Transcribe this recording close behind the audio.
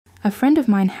A friend of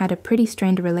mine had a pretty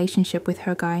strained relationship with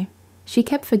her guy. She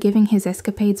kept forgiving his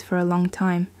escapades for a long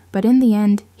time, but in the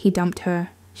end, he dumped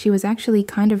her. She was actually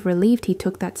kind of relieved he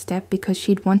took that step because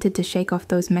she'd wanted to shake off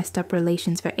those messed up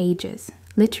relations for ages.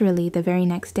 Literally, the very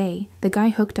next day, the guy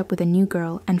hooked up with a new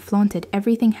girl and flaunted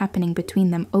everything happening between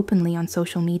them openly on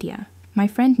social media. My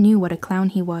friend knew what a clown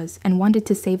he was and wanted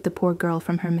to save the poor girl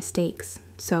from her mistakes,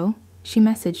 so she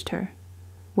messaged her.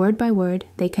 Word by word,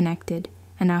 they connected,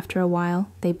 and after a while,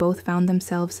 they both found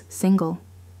themselves single.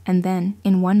 And then,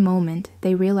 in one moment,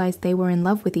 they realized they were in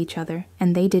love with each other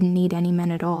and they didn't need any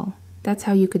men at all. That's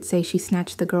how you could say she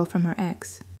snatched the girl from her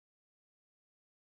ex.